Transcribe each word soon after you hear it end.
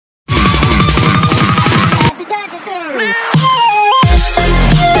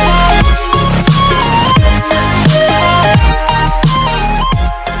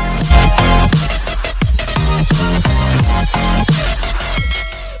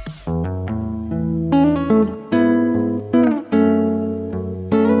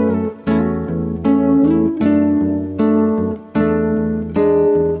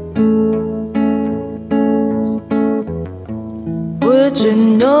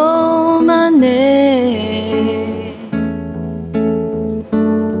know my name,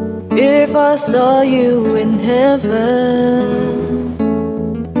 if I saw you in heaven,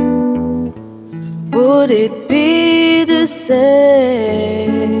 would it be the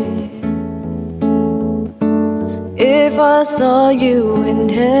same? If I saw you in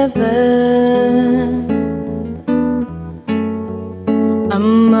heaven, I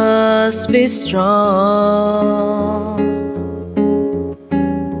must be strong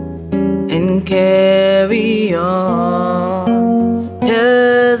and carry on,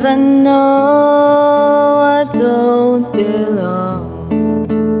 'cause I know I don't belong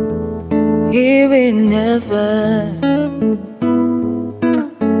here in heaven.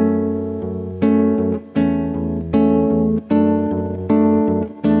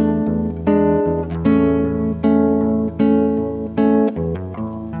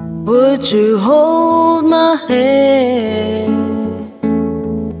 Would you hold my hand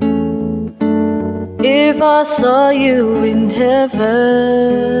if I saw you in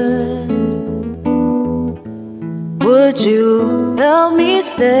heaven? Would you help me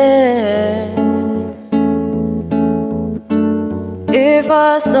stand if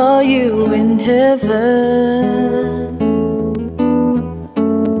I saw you in heaven?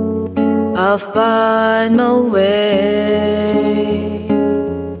 I'll find my way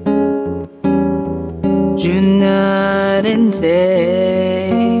night and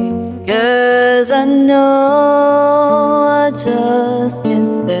day, 'cause I know I just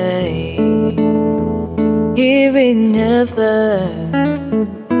can't stay here in heaven.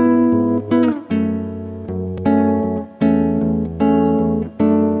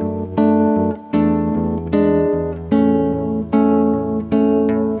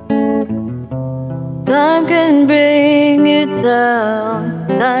 Time can bring you down,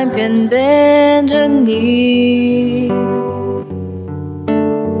 time can bend your knee.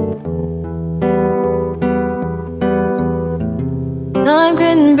 Time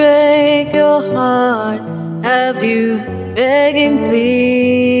can break your heart, have you begging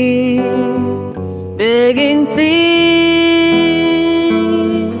please, begging please.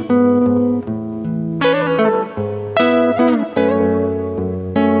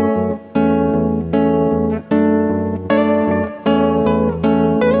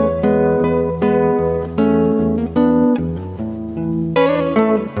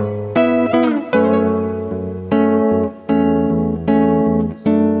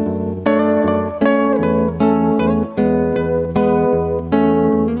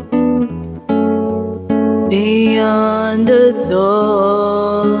 Beyond the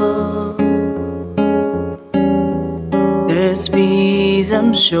door, there's peace,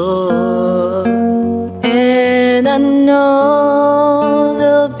 I'm sure, and I know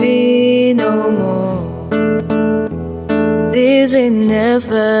there'll be no more tears in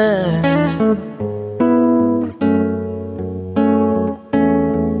heaven.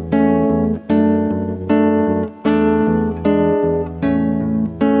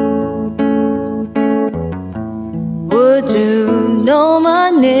 Would you know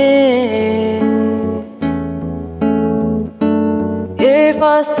my name if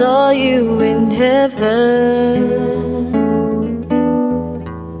I saw you in heaven?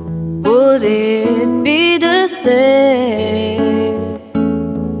 Would it be the same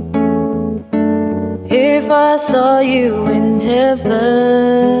if I saw you in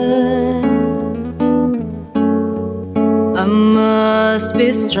heaven? I must be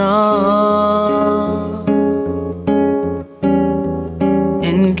strong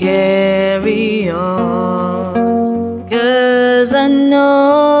and carry on, 'cause I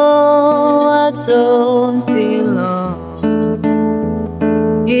know I don't belong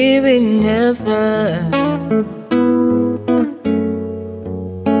here in heaven.